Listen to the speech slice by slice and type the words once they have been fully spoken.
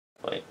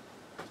Wait.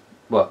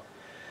 What?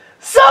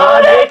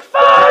 Sonic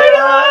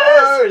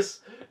Fighters!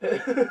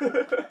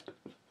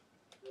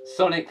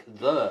 Sonic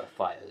the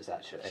Fighters,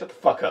 actually. Shut the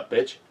fuck up,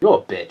 bitch. You're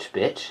a bitch,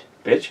 bitch.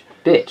 Bitch?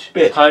 Bitch.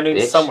 Bitch. Only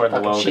Bitch. somewhere in the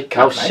Fucking world. shit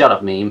Oh, cunt, mate. shut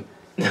up, meme.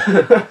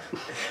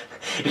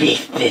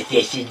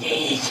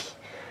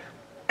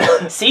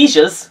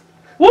 Seizures?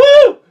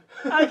 Woo!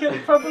 I can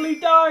probably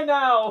die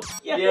now!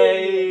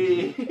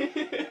 Yay!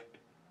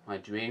 My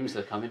dreams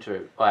are coming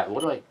true. Alright,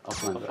 what do I...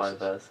 Offline Offline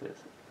versus.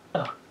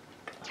 versus.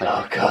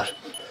 Oh god.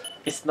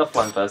 It's not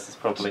offline versus,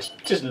 probably.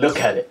 Just look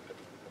at it.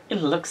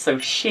 It looks so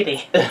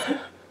shitty.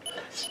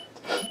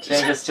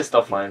 James, it's just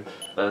offline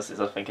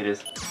versus, I think it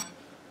is.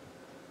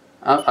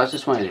 I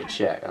just wanted to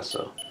check, that's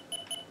all.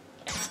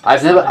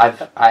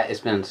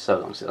 It's been so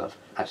long since I've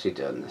actually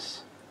done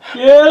this.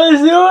 Yeah,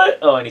 let's do it!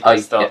 Oh, I need to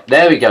stop. Yeah,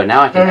 there we go,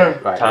 now I can get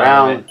it. Right, Time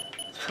round limit.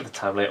 The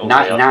time limit all the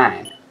way up.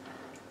 99.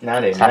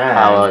 99. Tap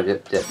power,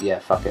 yeah,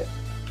 fuck it.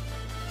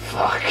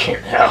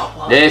 Fucking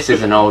hell. This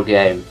is an old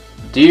game.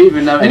 Do you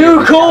even know any of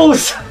these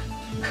Knuckles!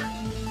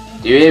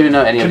 Do you even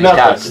know any of these Knuckles.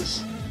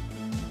 characters?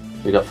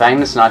 We got Fang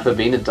the Sniper,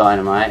 Bean the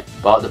Dynamite,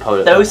 Bart the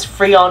Polar Bear. Those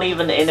three aren't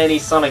even in any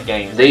Sonic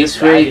games. They're These just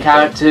three added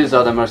characters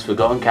are the most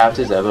forgotten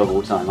characters ever of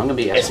all time. I'm gonna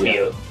be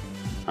SBO. SBO.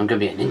 I'm gonna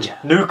be a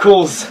ninja.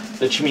 Knuckles!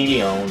 The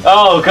chameleon.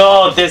 Oh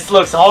god, this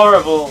looks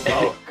horrible!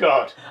 Oh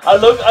god. I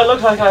look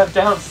like I have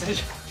Down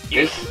syndrome.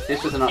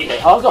 This was an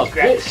update. Oh, I got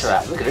glitch for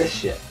that. Look at this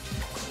shit.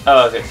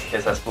 Oh, okay.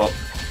 Yes, that's blocked.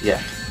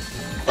 Yeah.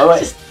 Oh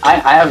wait, I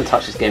haven't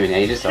touched this game in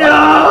ages, so I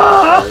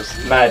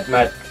don't know.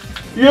 Mad.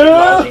 Yeah!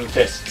 Marching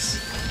fists.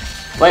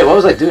 Wait, what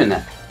was I doing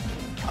there?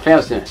 I think I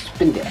was doing a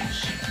spin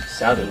dash.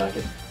 Sounded like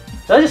it.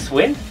 Did I just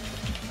win?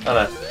 Oh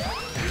no.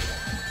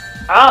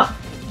 Ah!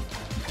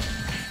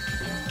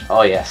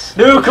 Oh yes.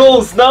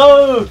 Knuckles,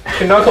 no!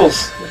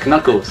 Knuckles.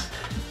 Knuckles.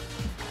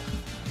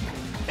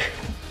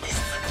 This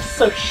is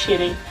so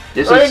shitty.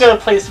 This We're only is... gonna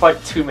play this for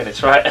like 2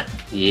 minutes, right?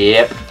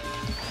 Yep.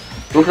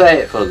 We'll play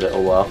it for a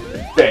little while.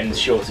 Ben's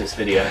shortest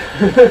video.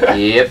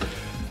 Yep.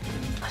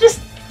 I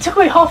just took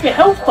away half your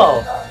health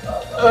bar.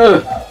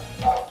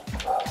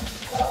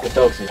 The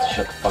dogs need to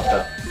shut the fuck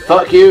up.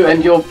 Fuck you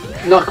and your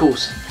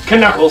Knuckles.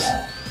 Knuckles.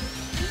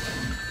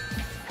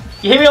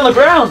 You hit me on the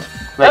ground.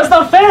 Wait. That's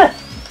not fair.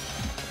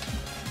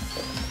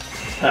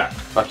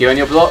 Fuck you and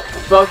your block.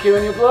 Fuck you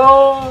and your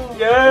block.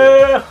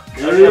 Yeah.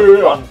 I only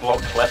have one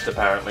block left,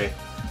 apparently.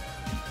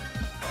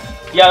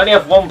 Yeah, I only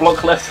have one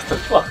block left. What the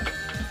fuck?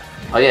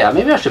 Oh yeah,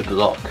 maybe I should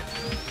block.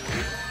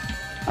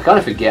 I kind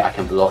of forget I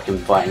can block in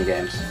fighting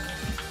games.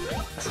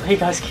 That's why you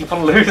guys keep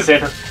on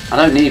losing. I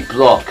don't need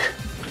block.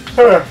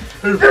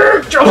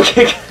 Drop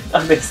kick.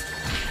 I missed.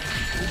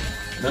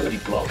 Nobody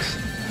blocks.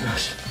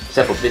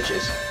 Except for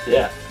bitches.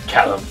 Yeah.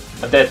 Callum.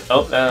 I'm dead.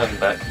 Oh, now I'm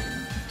back.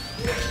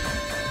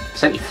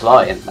 Sent you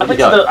flying. I Where'd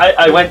you went, go?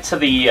 I went to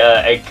the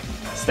egg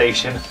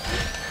station.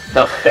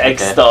 Oh, The egg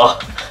okay. star.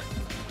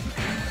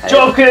 Hey,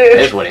 Drop kick! It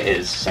is what it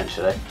is,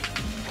 essentially.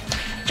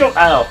 Drop.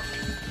 Ow.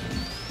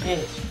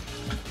 Yes.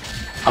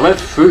 I went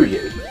through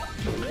you.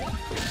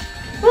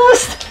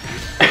 What?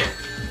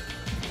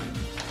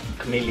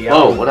 Chameleon.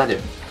 Whoa, what'd I do?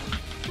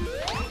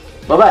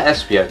 What about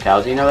Espio,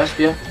 Cal? Do you know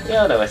Espio?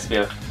 Yeah, I know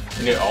SBO.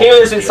 You know, He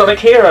was in Sonic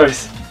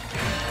Heroes.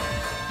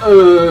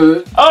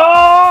 Oh!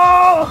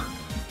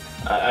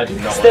 I do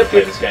not want to Step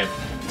play it. this game.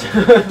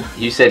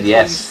 You said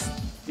yes.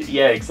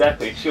 Yeah,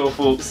 exactly. It's your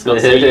fault, Scott,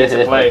 so you need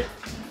to play.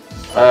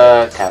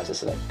 Character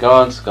select. Go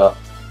on, Scott.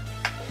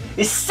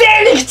 It's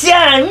Sonic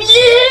time!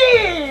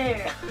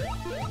 Yeah!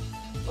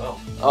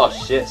 Oh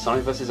shit,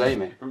 Sonic vs.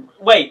 Amy.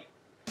 Wait.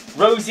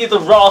 Rosie the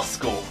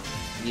Rascal.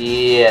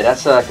 Yeah,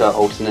 that's like an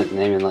alternate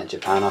name in like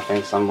Japan, I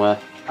think, somewhere.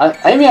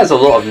 Amy has a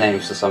lot of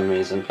names for some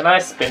reason. Can I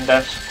spin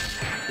dash?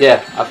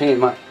 Yeah, I think it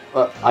might.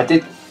 Well, I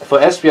did for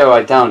Espio.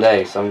 I downed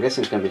A, so I'm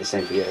guessing it's gonna be the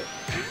same for you.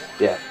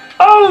 Yeah.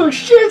 Oh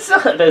shit!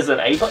 There's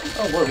an A button.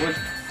 Oh,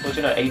 what do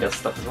you know? A does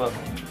stuff as well.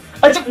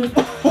 I don't.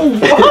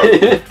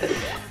 What?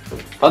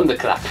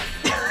 Thunderclap.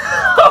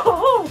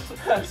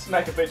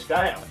 Smack a bitch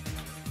down.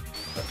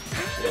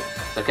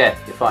 It's okay,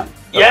 you're fine.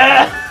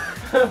 Yeah.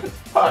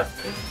 Fuck.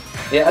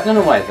 Yeah, I don't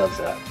know why it does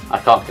that. I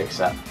can't fix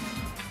that.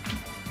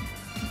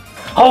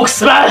 Hulk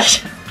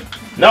smash.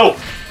 No.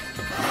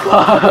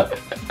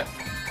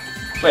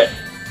 Wait.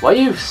 Why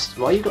you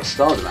got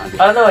stars around you?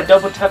 I don't know. I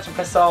double tapped and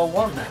pressed R1.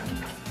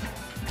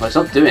 Well, it's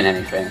not doing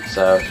anything,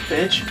 so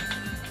Bitch.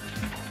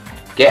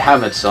 get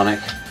hammered, Sonic.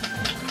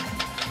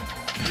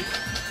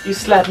 You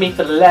slapped me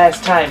for the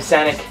last time,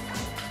 Sonic.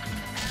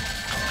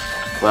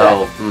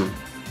 Well,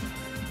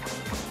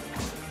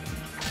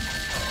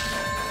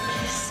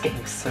 This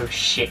game's so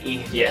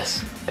shitty.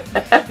 Yes.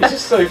 It's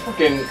just so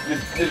fucking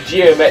the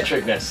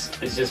geometricness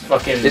is just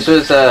fucking. This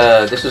was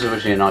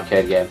originally an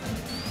arcade game.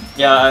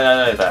 Yeah, I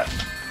know that.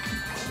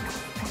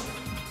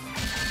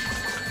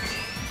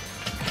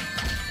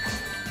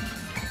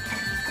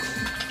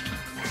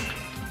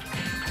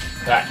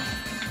 Right.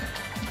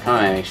 Come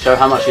on, Amy, show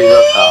how much you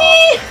love.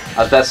 I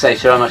was about to say,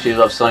 show how much you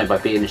love Sonic by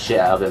beating the shit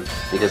out of him,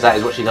 because that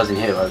is what she does in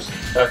Heroes.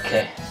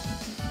 Okay.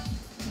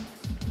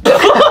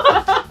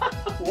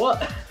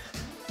 What?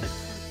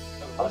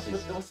 I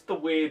glasses. What's the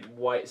weird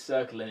white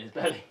circle in his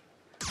belly?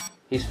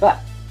 He's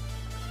fat.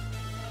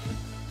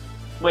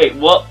 Wait,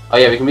 what? Oh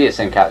yeah, we can be the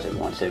same character if we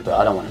want to, but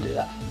I don't want to do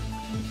that.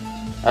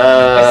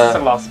 This is the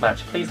last match.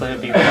 Please let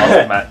it be the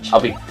last match.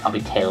 I'll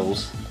be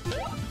Tails.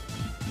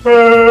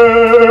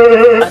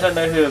 I don't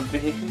know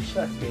who should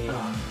I be?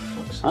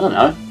 I don't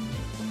know.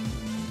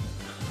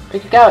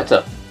 Pick a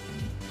character.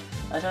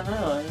 I don't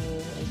know.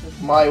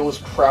 Miles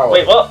Prowl.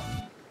 Wait, what?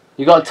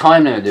 You got a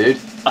time limit, dude.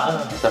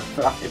 Oh,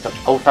 It's an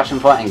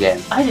old-fashioned fighting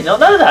game. I did not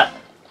know that.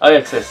 Oh, yeah,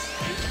 this.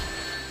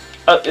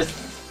 Oh, it's.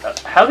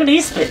 How did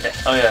he spin it?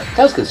 Oh, yeah.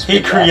 Tails can spin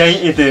He that.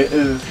 created it,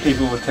 as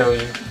people would tell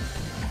you.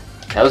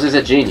 Tails is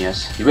a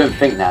genius. You wouldn't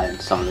think that in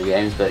some of the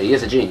games, but he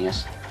is a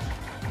genius.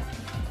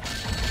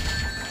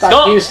 Back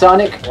Stop! to you,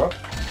 Sonic. What?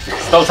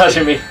 Stop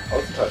touching me. Oh,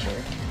 it's touching me.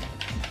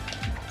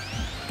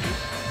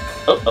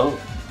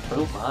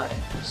 Oh my.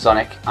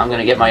 Sonic, I'm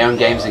gonna get my own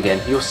games again.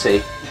 You'll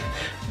see.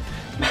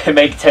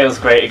 Make Tails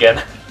great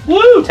again.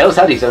 Woo! Tails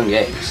had his own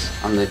games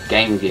on the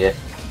Game Gear.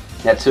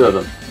 He had 2 of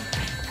them.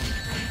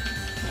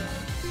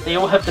 They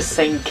all have the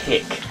same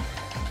kick.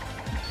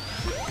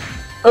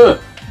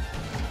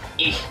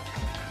 Eek.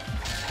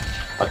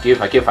 Fuck you,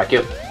 fuck you, fuck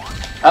you.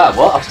 Ah,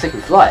 what? I was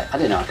taking flight. I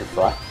didn't know I could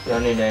fly. The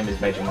only name is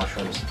Major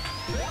Mushrooms.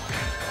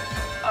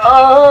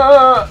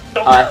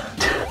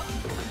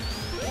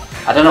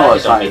 I don't know what I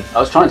was trying. I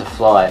was trying to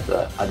fly,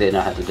 but I didn't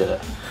know how to do it.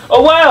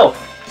 Oh wow!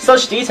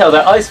 Such detail,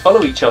 their eyes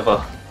follow each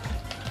other.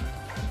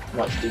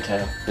 Much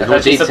detail. There's more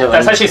detail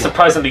That's in- actually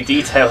surprisingly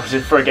detailed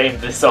for a game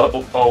this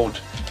old.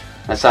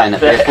 That's saying that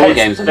Their PS4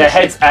 games are their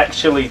missing. heads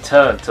actually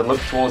turn to look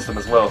towards them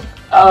as well.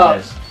 Oh,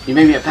 Yes. you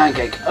made me a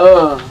pancake.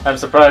 Oh. I'm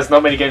surprised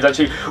not many games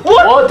actually.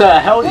 What? What the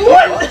hell did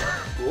What?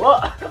 you...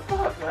 What?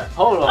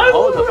 Hold on,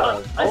 hold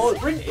on. I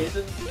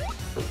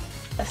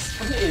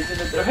sprinted in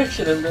a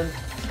direction and then.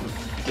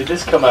 Did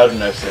this come out in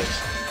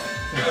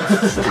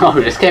 06? No,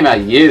 this came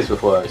out years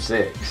before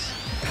 06.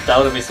 I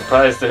wouldn't be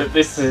surprised if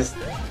this is.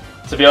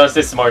 To be honest,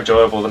 this is more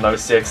enjoyable than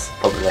 06.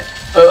 Probably.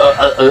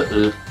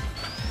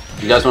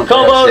 You guys want to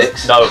play Combos?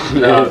 06?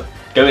 No.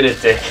 Go in a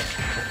dick.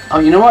 Oh,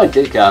 you know what I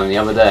did, Gavin, the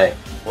other day?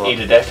 Eat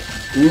a deck.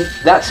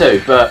 That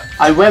too, but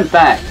I went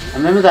back. I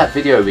remember that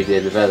video we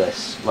did with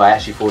Ellis, where I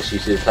actually forced you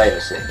to play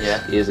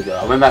 06 years ago.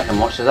 I went back and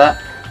watched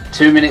that.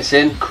 2 minutes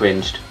in,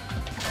 cringed.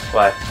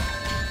 Why?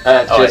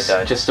 I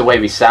died. Just the way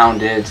we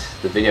sounded,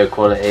 the video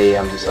quality.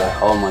 I'm just like,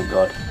 oh my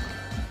god.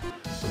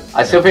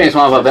 I still think it's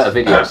one of our better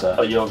videos though.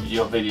 Oh, your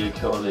video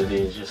quality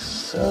is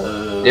just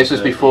so... This was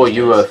before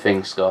you were a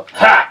thing, Scott.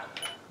 Ha!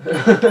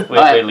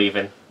 We're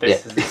leaving.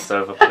 This Yeah. is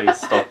over.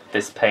 Please stop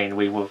this pain.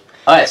 We will.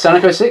 Alright,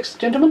 Sonic 06,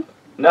 gentlemen?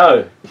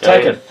 No, Go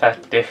in, Tekken.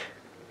 fat dick.